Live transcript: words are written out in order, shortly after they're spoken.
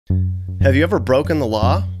Have you ever broken the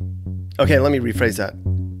law? Okay, let me rephrase that.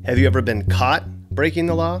 Have you ever been caught breaking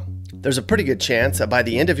the law? There's a pretty good chance that by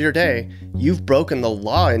the end of your day, you've broken the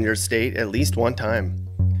law in your state at least one time.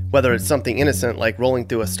 Whether it's something innocent like rolling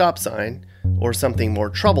through a stop sign, or something more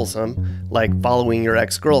troublesome like following your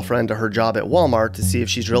ex-girlfriend to her job at Walmart to see if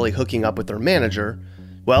she's really hooking up with her manager.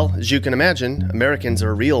 Well, as you can imagine, Americans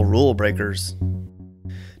are real rule breakers.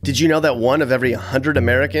 Did you know that 1 of every 100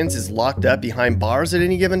 Americans is locked up behind bars at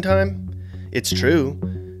any given time? It's true.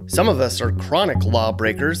 Some of us are chronic law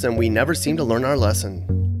breakers and we never seem to learn our lesson.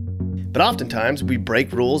 But oftentimes we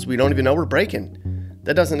break rules we don't even know we're breaking.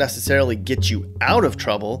 That doesn't necessarily get you out of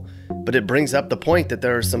trouble, but it brings up the point that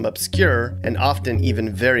there are some obscure and often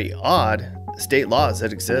even very odd state laws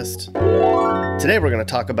that exist. Today we're going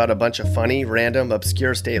to talk about a bunch of funny, random,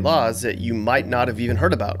 obscure state laws that you might not have even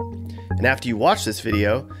heard about. And after you watch this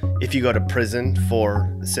video, if you go to prison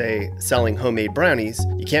for, say, selling homemade brownies,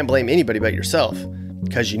 you can't blame anybody but yourself,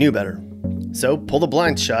 because you knew better. So pull the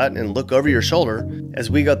blinds shut and look over your shoulder as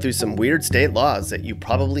we go through some weird state laws that you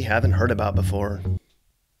probably haven't heard about before.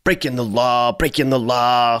 Breaking the law, breaking the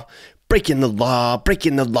law, breaking the law,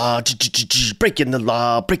 breaking the law, breaking the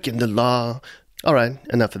law, breaking the law. All right,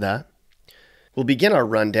 enough of that. We'll begin our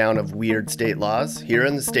rundown of weird state laws here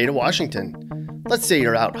in the state of Washington. Let's say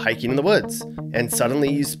you're out hiking in the woods and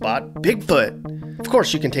suddenly you spot Bigfoot. Of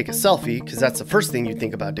course, you can take a selfie because that's the first thing you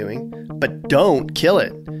think about doing, but don't kill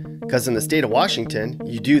it. Because in the state of Washington,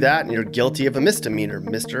 you do that and you're guilty of a misdemeanor,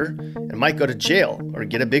 mister, and might go to jail or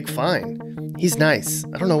get a big fine. He's nice.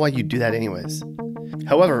 I don't know why you'd do that anyways.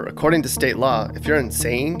 However, according to state law, if you're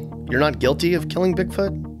insane, you're not guilty of killing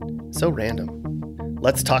Bigfoot? So random.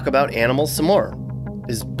 Let's talk about animals some more.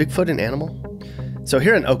 Is Bigfoot an animal? So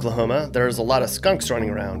here in Oklahoma, there's a lot of skunks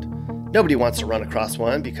running around. Nobody wants to run across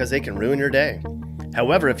one because they can ruin your day.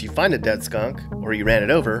 However, if you find a dead skunk, or you ran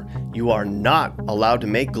it over, you are not allowed to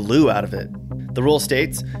make glue out of it. The rule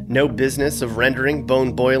states, no business of rendering,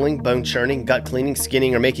 bone boiling, bone churning, gut cleaning,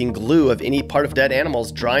 skinning, or making glue of any part of dead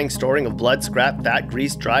animals, drying, storing of blood, scrap, fat,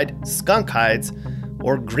 grease, dried skunk hides,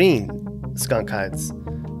 or green skunk hides.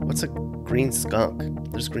 What's a green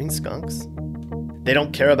skunk? There's green skunks? They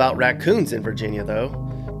don't care about raccoons in Virginia, though.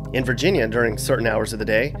 In Virginia, during certain hours of the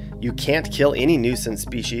day, you can't kill any nuisance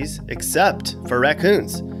species except for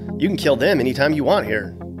raccoons. You can kill them anytime you want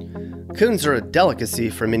here. Coons are a delicacy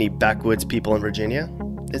for many backwoods people in Virginia.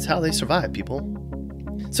 It's how they survive, people.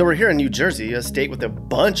 So we're here in New Jersey, a state with a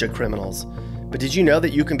bunch of criminals. But did you know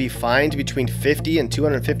that you can be fined between $50 and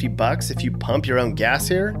 $250 if you pump your own gas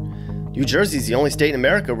here? New Jersey is the only state in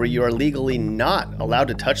America where you are legally not allowed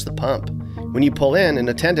to touch the pump. When you pull in, an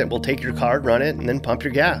attendant will take your card, run it, and then pump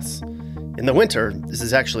your gas. In the winter, this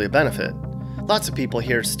is actually a benefit. Lots of people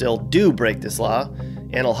here still do break this law,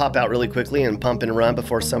 and will hop out really quickly and pump and run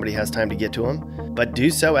before somebody has time to get to them, but do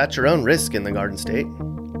so at your own risk in the Garden State.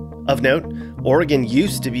 Of note, Oregon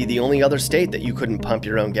used to be the only other state that you couldn't pump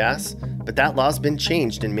your own gas, but that law's been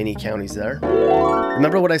changed in many counties there.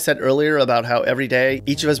 Remember what I said earlier about how every day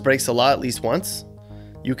each of us breaks the law at least once?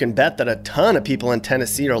 You can bet that a ton of people in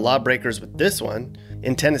Tennessee are lawbreakers with this one.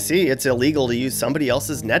 In Tennessee, it's illegal to use somebody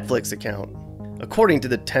else's Netflix account. According to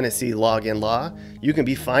the Tennessee login law, you can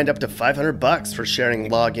be fined up to $500 for sharing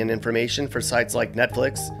login information for sites like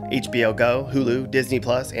Netflix, HBO Go, Hulu, Disney+,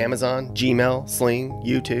 Amazon, Gmail, Sling,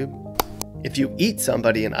 YouTube. If you eat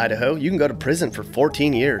somebody in Idaho, you can go to prison for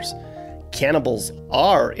 14 years. Cannibals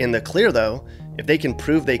are in the clear, though, if they can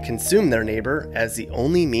prove they consume their neighbor as the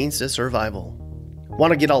only means to survival.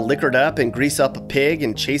 Want to get all liquored up and grease up a pig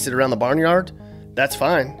and chase it around the barnyard? That's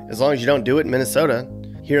fine, as long as you don't do it in Minnesota.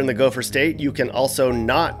 Here in the Gopher State, you can also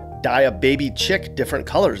not dye a baby chick different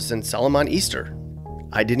colors and sell them on Easter.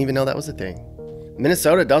 I didn't even know that was a thing.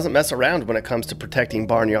 Minnesota doesn't mess around when it comes to protecting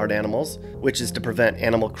barnyard animals, which is to prevent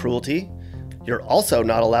animal cruelty. You're also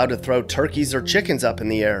not allowed to throw turkeys or chickens up in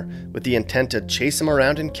the air with the intent to chase them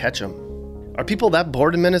around and catch them. Are people that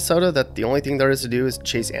bored in Minnesota that the only thing there is to do is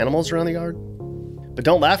chase animals around the yard? But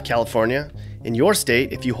don't laugh, California. In your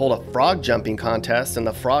state, if you hold a frog jumping contest and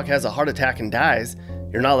the frog has a heart attack and dies,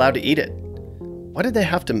 you're not allowed to eat it. Why did they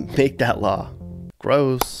have to make that law?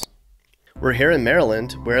 Gross. We're here in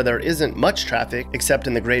Maryland, where there isn't much traffic except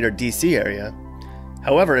in the greater DC area.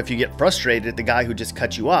 However, if you get frustrated at the guy who just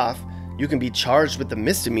cut you off, you can be charged with a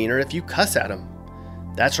misdemeanor if you cuss at him.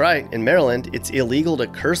 That's right, in Maryland, it's illegal to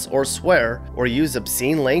curse or swear or use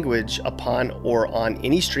obscene language upon or on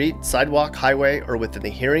any street, sidewalk, highway, or within the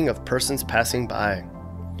hearing of persons passing by.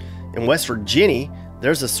 In West Virginia,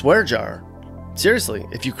 there's a swear jar. Seriously,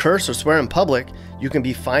 if you curse or swear in public, you can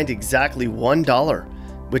be fined exactly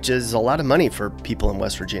 $1, which is a lot of money for people in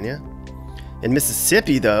West Virginia. In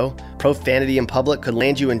Mississippi, though, profanity in public could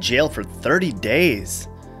land you in jail for 30 days.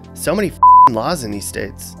 So many laws in these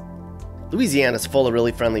states. Louisiana's full of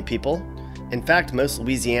really friendly people. In fact, most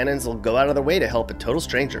Louisianans will go out of their way to help a total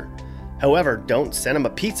stranger. However, don't send them a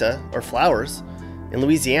pizza or flowers. In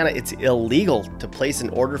Louisiana, it's illegal to place an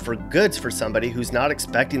order for goods for somebody who's not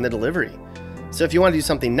expecting the delivery. So if you want to do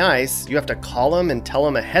something nice, you have to call them and tell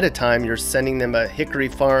them ahead of time you're sending them a Hickory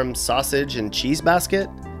Farm sausage and cheese basket,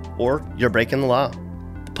 or you're breaking the law.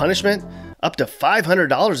 The punishment? Up to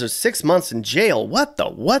 $500 or 6 months in jail. What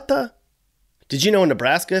the? Did you know in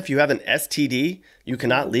Nebraska, if you have an STD, you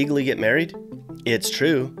cannot legally get married? It's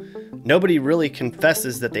true. Nobody really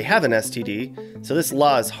confesses that they have an STD, so this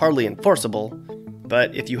law is hardly enforceable.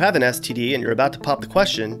 But if you have an STD and you're about to pop the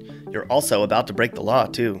question, you're also about to break the law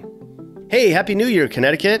too. Hey, Happy New Year,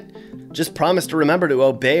 Connecticut! Just promise to remember to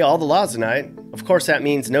obey all the laws tonight. Of course, that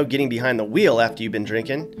means no getting behind the wheel after you've been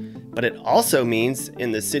drinking. But it also means,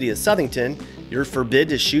 in the city of Southington, you're forbid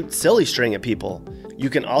to shoot silly string at people. You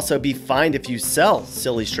can also be fined if you sell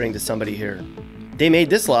silly string to somebody here. They made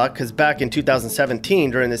this law because back in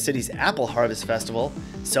 2017, during the city's Apple Harvest Festival,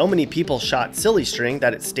 so many people shot silly string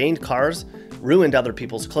that it stained cars, ruined other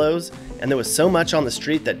people's clothes, and there was so much on the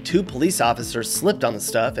street that 2 police officers slipped on the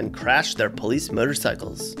stuff and crashed their police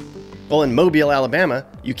motorcycles. Well, in Mobile, Alabama,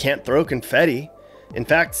 you can't throw confetti. In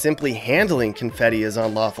fact, simply handling confetti is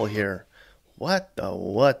unlawful here. What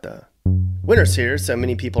the? Winter's here, so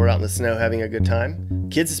many people are out in the snow having a good time,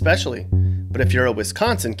 kids especially. But if you're a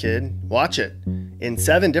Wisconsin kid, watch it. In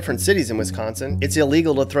 7 different cities in Wisconsin, it's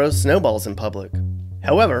illegal to throw snowballs in public.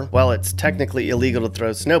 However, while it's technically illegal to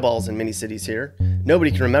throw snowballs in many cities here, nobody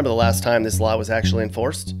can remember the last time this law was actually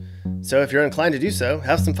enforced. So if you're inclined to do so,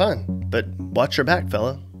 have some fun. But watch your back,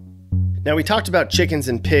 fella. Now, we talked about chickens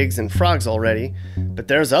and pigs and frogs already, but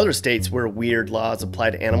there's other states where weird laws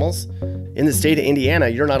apply to animals. In the state of Indiana,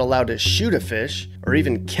 you're not allowed to shoot a fish or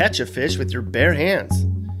even catch a fish with your bare hands.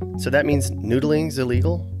 So that means noodling's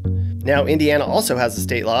illegal? Now, Indiana also has a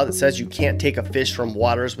state law that says you can't take a fish from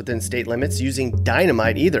waters within state limits using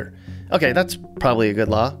dynamite either. Okay, that's probably a good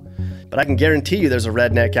law. But I can guarantee you there's a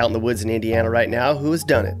redneck out in the woods in Indiana right now who has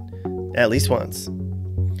done it. At least once.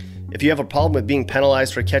 If you have a problem with being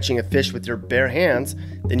penalized for catching a fish with your bare hands,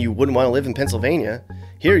 then you wouldn't want to live in Pennsylvania.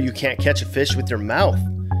 Here, you can't catch a fish with your mouth.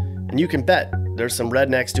 And you can bet there's some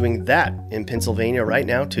rednecks doing that in Pennsylvania right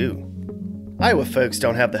now too. Iowa folks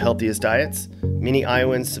don't have the healthiest diets. Many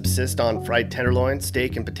Iowans subsist on fried tenderloin,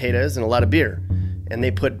 steak, and potatoes, and a lot of beer. And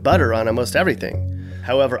they put butter on almost everything.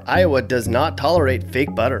 However, Iowa does not tolerate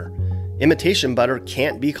fake butter. Imitation butter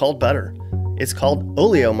can't be called butter. It's called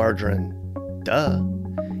oleomargarine. Duh.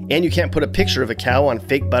 And you can't put a picture of a cow on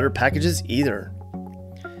fake butter packages either.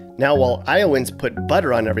 Now, while Iowans put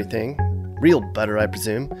butter on everything, real butter I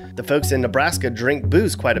presume, the folks in Nebraska drink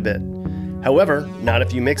booze quite a bit. However, not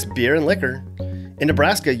if you mix beer and liquor. In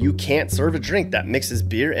Nebraska, you can't serve a drink that mixes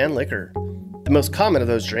beer and liquor. The most common of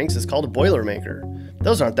those drinks is called a Boilermaker.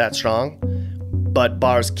 Those aren't that strong. But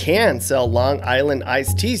bars can sell Long Island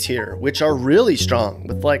iced teas here, which are really strong,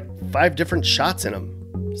 with like 5 different shots in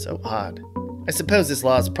them. So odd. I suppose this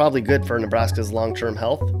law is probably good for Nebraska's long-term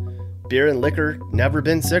health. Beer and liquor never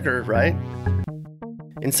been sicker, right?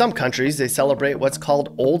 In some countries, they celebrate what's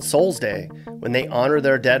called Old Souls Day, when they honor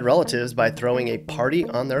their dead relatives by throwing a party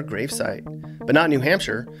on their gravesite. But not in New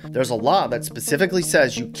Hampshire. There's a law that specifically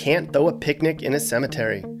says you can't throw a picnic in a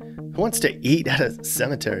cemetery. Who wants to eat at a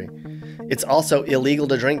cemetery? It's also illegal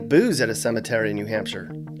to drink booze at a cemetery in New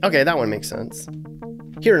Hampshire. Okay, that one makes sense.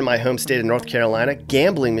 Here in my home state of North Carolina,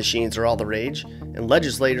 gambling machines are all the rage, and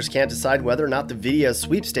legislators can't decide whether or not the video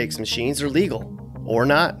sweepstakes machines are legal. Or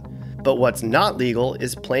not. But what's not legal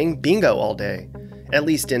is playing bingo all day, at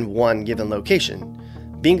least in one given location.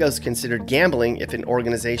 Bingo is considered gambling if an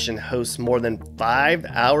organization hosts more than 5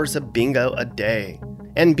 hours of bingo a day.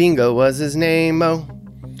 And bingo was his name-o.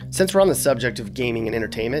 Since we're on the subject of gaming and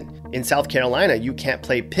entertainment, in South Carolina you can't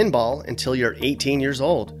play pinball until you're 18 years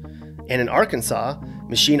old. And in Arkansas,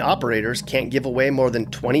 machine operators can't give away more than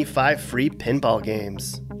 25 free pinball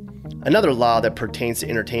games. Another law that pertains to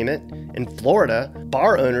entertainment, in Florida,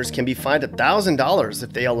 bar owners can be fined $1,000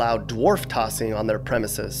 if they allow dwarf tossing on their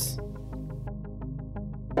premises.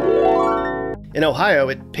 In Ohio,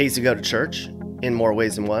 it pays to go to church, in more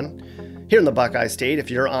ways than one. Here in the Buckeye State, if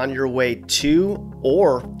you're on your way to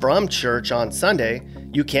or from church on Sunday,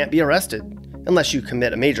 you can't be arrested, unless you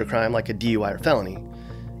commit a major crime like a DUI or felony.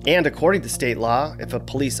 And according to state law, if a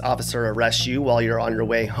police officer arrests you while you're on your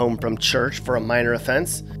way home from church for a minor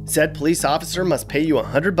offense, said police officer must pay you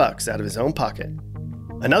 $100 out of his own pocket.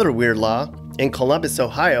 Another weird law, in Columbus,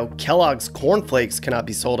 Ohio, Kellogg's Corn Flakes cannot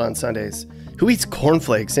be sold on Sundays. Who eats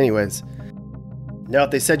cornflakes anyways? Now,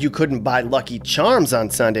 if they said you couldn't buy Lucky Charms on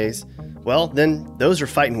Sundays, well, then those are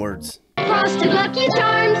fighting words. Frosted Lucky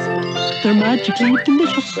Charms. They're magically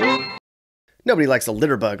delicious. Nobody likes a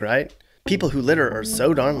litter bug, right? People who litter are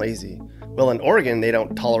so darn lazy. Well, in Oregon, they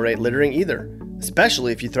don't tolerate littering either,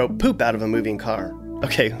 especially if you throw poop out of a moving car.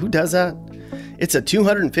 Okay, who does that? It's a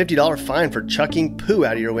 $250 fine for chucking poo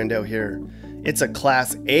out of your window here. It's a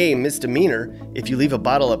Class A misdemeanor if you leave a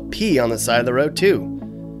bottle of pee on the side of the road too.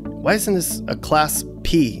 Why isn't this a Class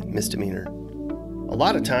P misdemeanor? A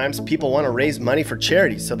lot of times, people want to raise money for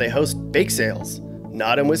charity, so they host bake sales.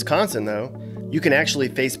 Not in Wisconsin, though. You can actually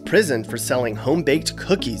face prison for selling home-baked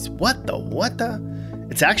cookies. What the?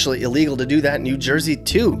 It's actually illegal to do that in New Jersey,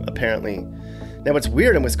 too, apparently. Now, what's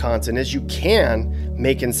weird in Wisconsin is you can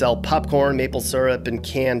make and sell popcorn, maple syrup, and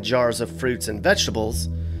canned jars of fruits and vegetables.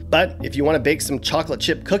 But if you want to bake some chocolate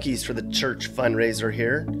chip cookies for the church fundraiser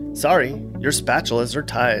here, sorry, your spatulas are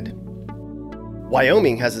tied.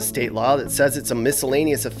 Wyoming has a state law that says it's a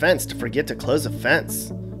miscellaneous offense to forget to close a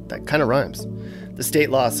fence. That kind of rhymes. The state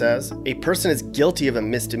law says a person is guilty of a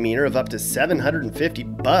misdemeanor of up to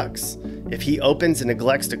 $750 if he opens and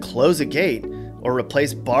neglects to close a gate or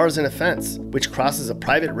replace bars in a fence which crosses a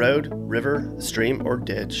private road, river, stream, or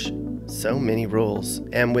ditch. So many rules.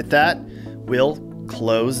 And with that, we'll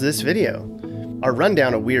close this video. Our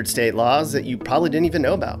rundown of weird state laws that you probably didn't even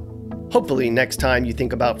know about. Hopefully next time you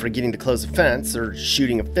think about forgetting to close a fence or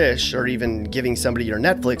shooting a fish or even giving somebody your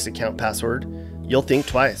Netflix account password, you'll think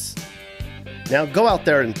twice. Now go out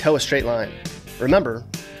there and toe a straight line. Remember,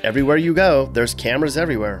 everywhere you go, there's cameras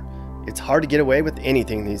everywhere. It's hard to get away with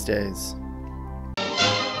anything these days.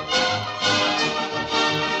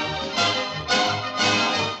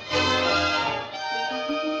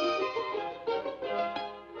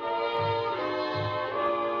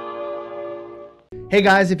 Hey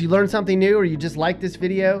guys, if you learned something new or you just like this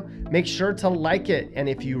video, make sure to like it. And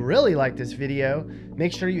if you really like this video,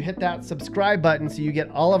 make sure you hit that subscribe button so you get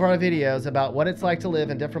all of our videos about what it's like to live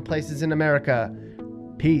in different places in America.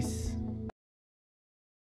 Peace.